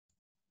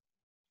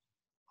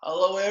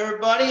Hello,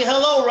 everybody.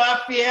 Hello,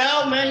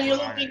 Rafael. Man, you're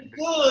All looking right.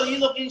 good. You're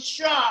looking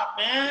sharp,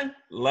 man.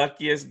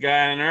 Luckiest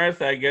guy on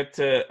earth. I get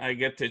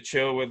to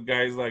chill with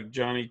guys like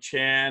Johnny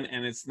Chan,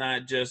 and it's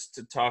not just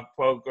to talk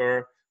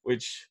poker,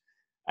 which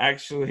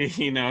actually,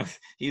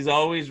 he's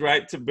always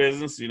right to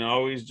business.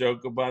 Always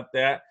joke about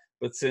that.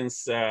 But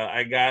since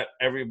I got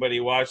everybody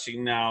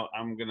watching now,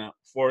 I'm gonna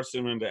force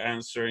him into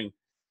answering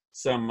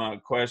some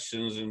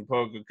questions in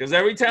poker. Because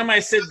every time I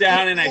sit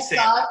down and I say,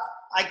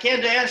 I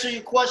came to answer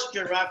your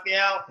question,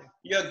 Rafael.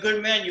 You're a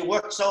good man. You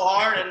work so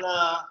hard, and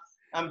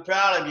I'm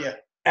proud of you.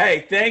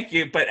 hey, thank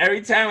you. But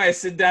every time I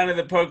sit down at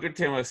the poker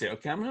table, I say,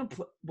 okay, I'm going to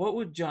play. What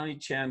would Johnny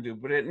Chan do?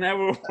 But it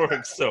never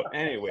works. So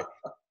anyway,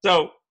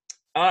 all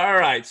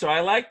right. So I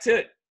like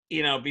to,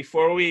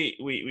 before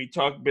we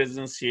talk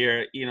business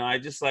here, I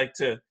just like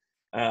to,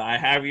 I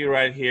have you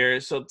right here.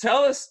 So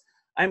tell us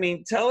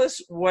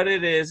what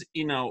it is,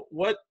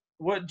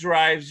 what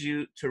drives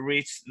you to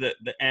reach the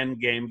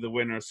end game, the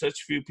winner?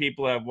 Such few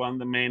people have won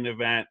the main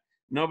event.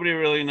 Nobody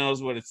really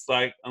knows what it's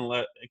like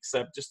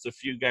except just a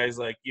few guys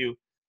like you.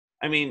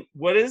 I mean,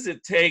 what does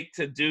it take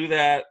to do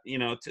that,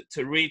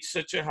 to reach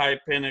such a high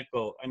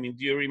pinnacle? I mean,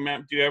 do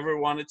you ever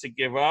wanted to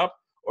give up,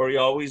 or you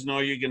always know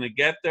you're going to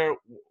get there?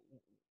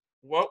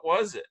 What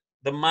was it?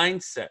 The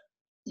mindset.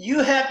 You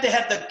have to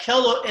have the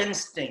killer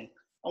instinct.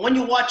 And when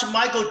you watch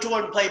Michael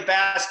Jordan play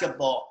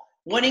basketball,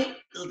 winning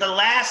the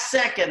last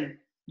second,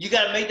 you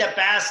got to make that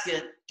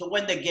basket to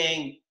win the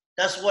game.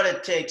 That's what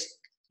it takes.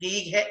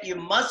 You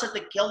must have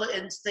the killer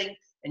instinct,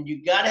 and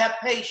you got to have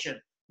patience.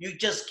 You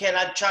just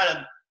cannot try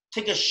to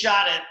take a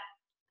shot at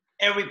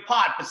every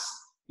pot. But,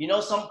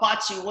 some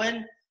pots you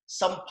win,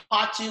 some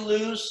pots you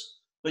lose,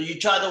 but you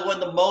try to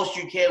win the most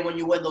you can when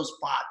you win those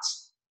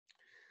pots.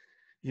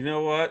 You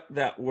know what?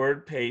 That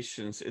word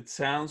patience, it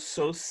sounds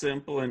so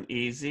simple and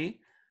easy,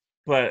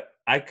 but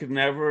I could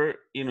never,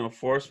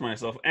 force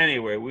myself.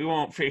 Anyway,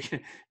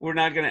 we're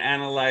not going to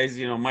analyze,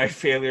 my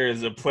failure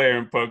as a player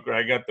in poker.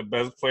 I got the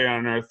best player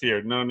on earth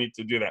here. No need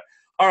to do that.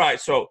 All right.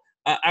 So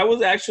I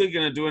was actually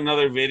going to do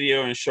another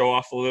video and show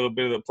off a little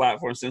bit of the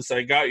platform. Since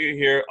I got you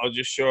here, I'll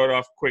just show it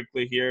off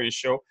quickly here and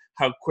show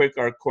how quick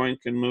our coin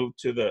can move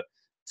to the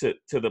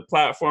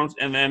platforms.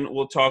 And then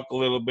we'll talk a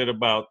little bit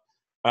about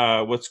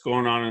what's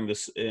going on in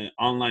this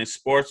online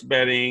sports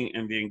betting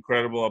and the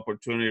incredible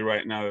opportunity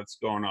right now that's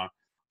going on.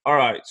 All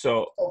right,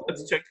 so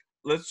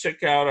let's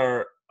check out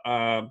our.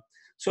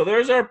 So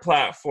there's our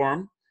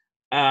platform.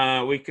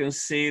 We can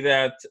see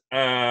that.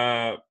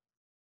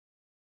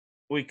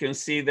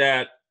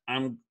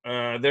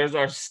 There's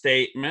our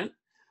statement.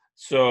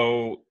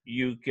 So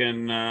you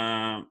can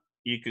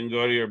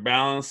go to your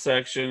balance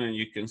section and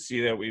you can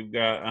see that we've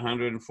got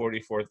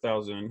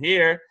 144,000 in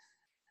here,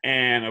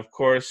 and of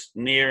course,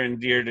 near and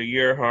dear to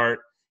your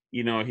heart,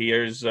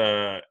 here's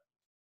the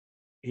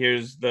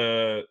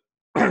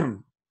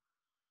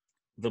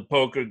the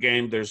poker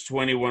game. There's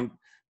 21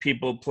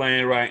 people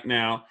playing right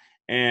now,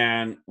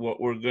 and what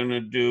we're gonna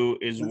do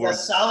is we're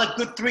solid,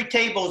 good 3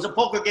 tables. The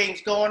poker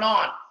game's going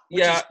on,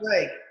 which is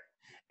great.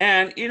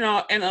 And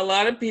and a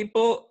lot of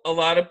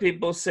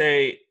people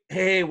say,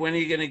 "Hey, when are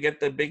you gonna get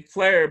the big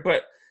player?"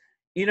 But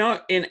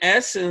in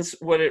essence,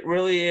 what it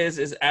really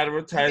is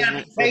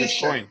advertisement for the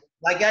coin.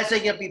 Like I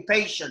said, you gotta be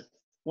patient.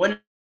 When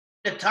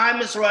the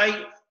time is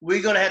right,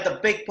 we're gonna have the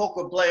big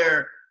poker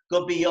player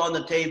go be on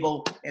the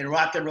table and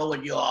rock and roll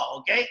with you all,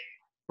 okay?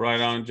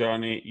 Right on,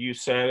 Johnny. You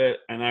said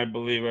it, and I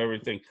believe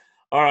everything.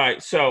 All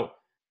right, so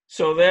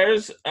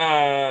there's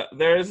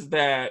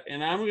that,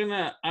 and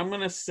I'm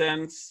gonna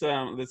send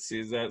some. Let's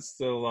see, is that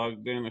still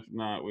logged in? If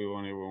not, we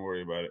won't even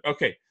worry about it.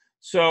 Okay,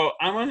 so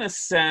I'm gonna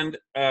send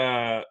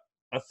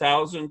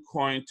 1,000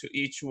 coin to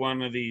each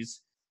one of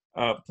these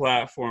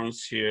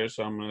platforms here.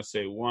 So I'm gonna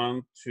say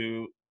 1,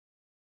 2,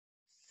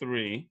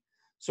 3.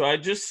 So I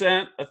just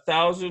sent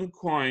 1,000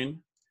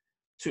 coin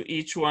to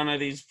each one of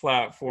these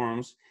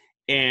platforms,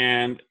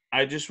 and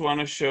I just want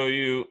to show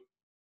you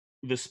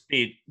the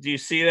speed. Do you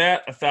see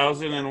that?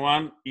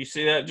 1,001. You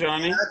see that,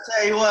 Johnny? Yeah, I'll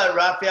tell you what,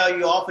 Rafael,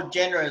 you're awful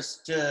generous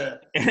to.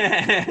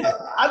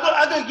 I'm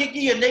gonna give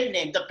you a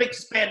nickname, the Big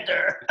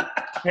Spender.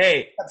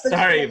 Hey,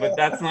 sorry, but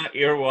that's not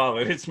your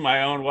wallet. It's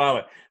my own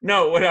wallet.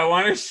 No, what I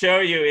want to show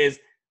you is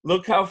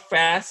look how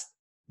fast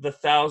the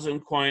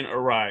 1,000 coin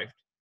arrived.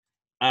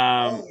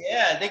 Oh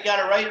yeah, they got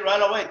it right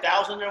away.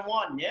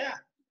 1,001. Yeah.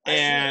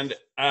 And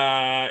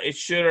it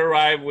should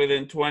arrive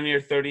within 20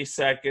 or 30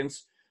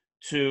 seconds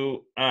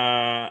to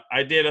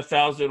I did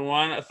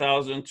 1,001,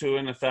 1,002,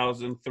 and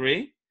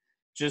 1,003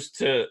 just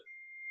to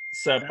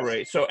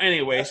separate. So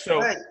anyway,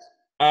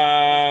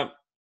 all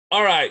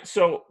right,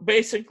 so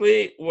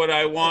basically what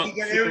I want, you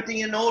get everything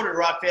in order,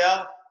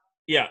 Rafael.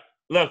 Yeah,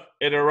 look,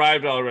 it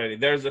arrived already.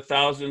 There's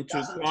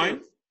 1,002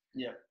 coin.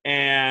 Yeah.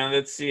 And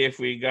let's see if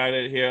we got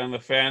it here on the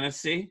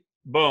fantasy.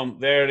 Boom,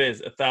 there it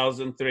is,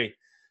 1,003.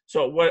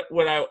 So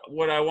what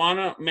I want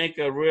to make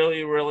a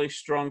really, really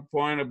strong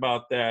point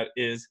about that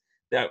is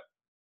that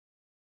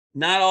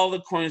not all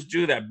the coins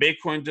do that.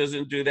 Bitcoin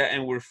doesn't do that,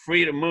 and we're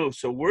free to move.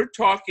 So we're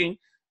talking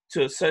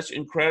to such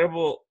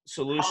incredible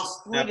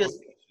solutions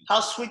how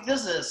sweet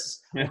this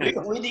is.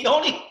 We're the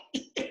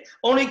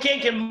only king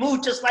can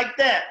move just like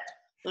that.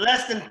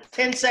 Less than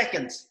 10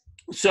 seconds.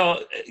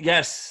 So,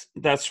 yes,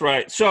 that's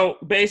right. So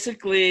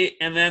basically,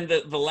 and then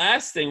the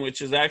last thing,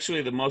 which is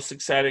actually the most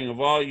exciting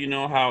of all, you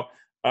know how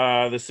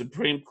the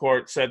Supreme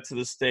Court said to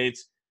the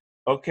states,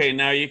 okay,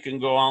 now you can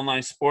go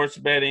online sports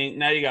betting.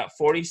 Now you got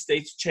 40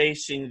 states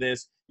chasing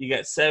this. You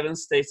got 7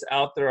 states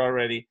out there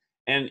already.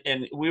 And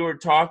we were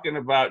talking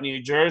about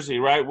New Jersey,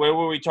 right? Where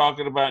were we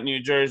talking about New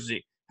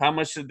Jersey? How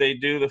much did they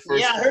do the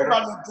first Yeah, I heard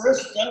about New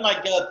Jersey done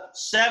like a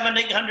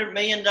 $700-800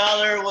 million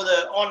with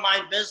an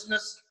online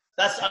business.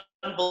 That's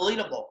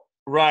unbelievable.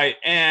 Right.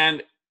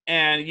 And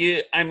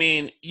you, I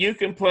mean, you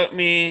can put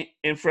me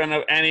in front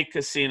of any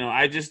casino.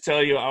 I just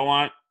tell you, I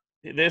want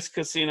this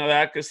casino,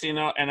 that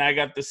casino, and I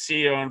got the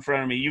CEO in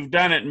front of me. You've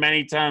done it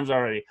many times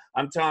already.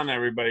 I'm telling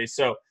everybody.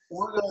 So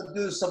we're going to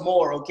do some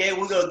more, okay?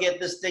 We're going to get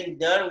this thing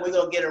done. We're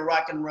going to get it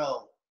rock and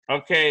roll.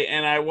 Okay,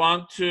 and I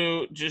want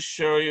to just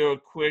show you a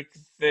quick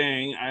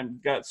thing. I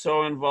got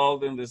so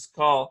involved in this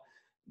call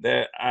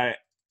that I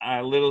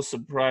a little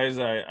surprised.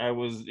 I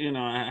was, you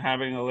know,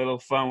 having a little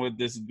fun with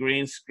this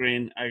green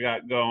screen I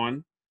got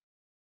going.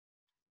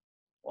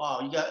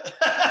 Wow, you got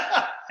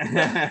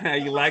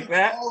you like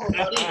that?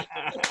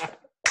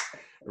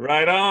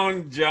 Right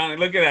on, John.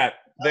 Look at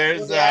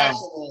that.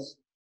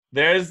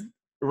 There's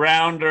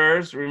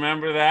Rounders.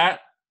 Remember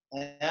that?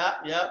 Yeah.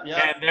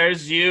 And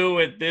there's you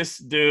with this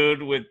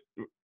dude with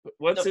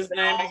what's his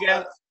name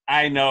again?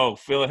 I know,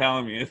 Phil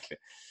Hellmuth.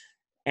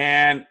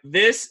 And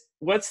this,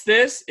 what's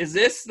this? Is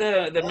this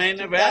the main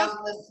event?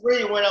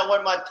 2003 when I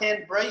won my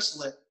 10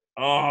 bracelet.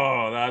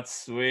 Oh,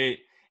 that's sweet.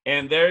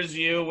 And there's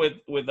you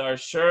with our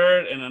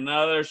shirt and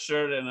another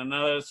shirt and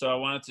another. So I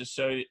wanted to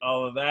show you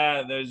all of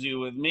that. There's you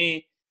with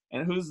me.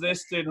 And who's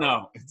this dude?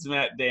 No, it's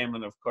Matt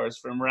Damon, of course,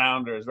 from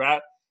Rounders,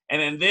 right?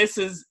 And then this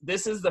is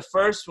the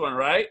first one,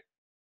 right?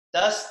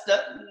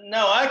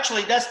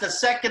 Actually, that's the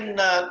second,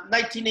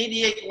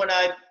 1988 when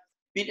I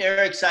beat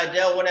Eric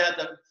Seidel when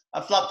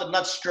I flopped the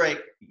nuts straight.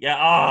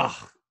 Yeah,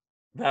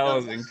 that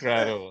was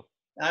incredible.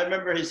 I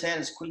remember his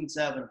hand is Queen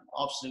 7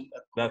 offsuit.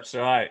 That's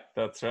right.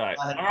 All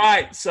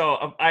right,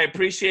 so I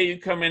appreciate you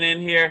coming in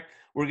here.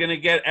 We're going to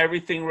get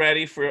everything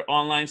ready for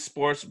online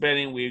sports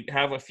betting. We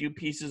have a few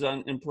pieces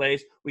in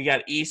place. We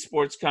got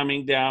esports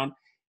coming down,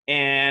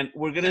 and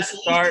we're going to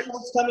start.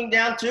 Esports coming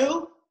down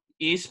too?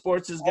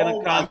 Esports is going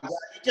to come. My God.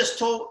 You just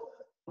told,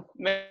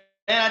 man,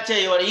 I tell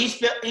you what,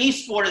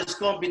 esport is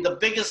going to be the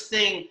biggest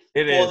thing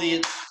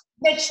the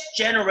next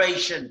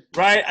generation.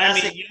 Right? I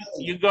mean,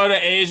 you go to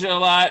Asia a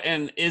lot,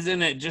 and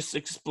isn't it just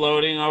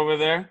exploding over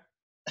there?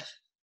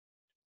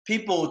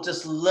 People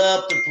just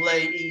love to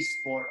play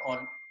esport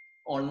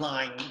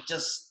online.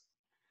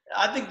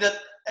 I think that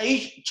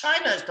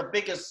China is the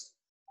biggest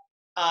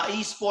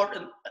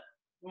esport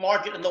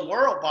market in the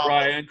world, probably.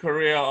 Right, and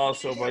Korea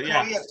also, but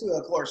yeah. Korea too,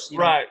 of course.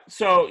 Right.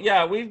 So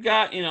yeah, we've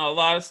got, you know, a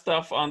lot of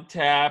stuff on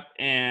tap,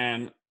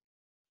 and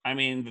I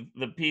mean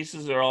the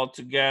pieces are all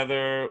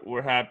together.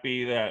 We're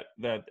happy that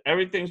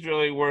everything's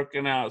really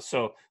working out.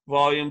 So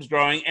volume's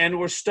growing, and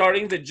we're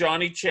starting the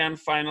Johnny Chan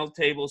Final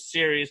Table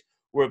series,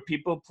 where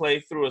people play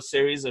through a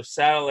series of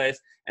satellites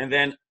and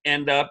then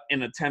end up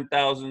in a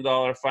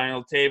 $10,000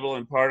 final table,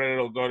 and part of it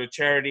will go to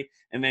charity,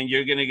 and then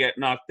you're going to get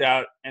knocked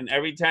out. And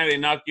every time they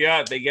knock you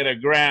out, they get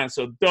 $1,000.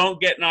 So don't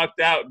get knocked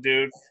out,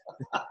 dude.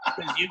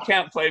 Because you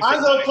can't play.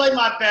 I'm going to play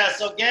my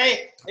best,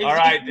 okay? All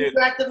right, dude. You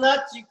crack the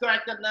nuts, you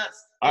crack the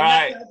nuts. All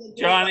right,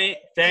 Johnny,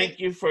 thank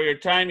you for your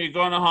time. You're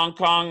going to Hong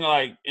Kong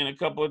like in a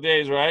couple of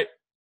days, right?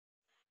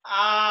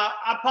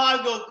 I'll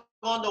probably go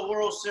on the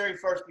World Series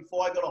first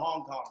before I go to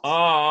Hong Kong. Oh,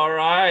 all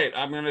right.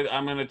 I'm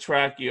gonna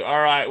track you.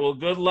 All right. Well,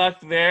 good luck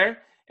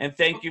there, and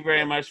thank you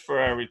very much for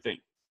everything.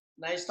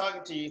 Nice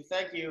talking to you.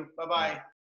 Thank you. Bye-bye.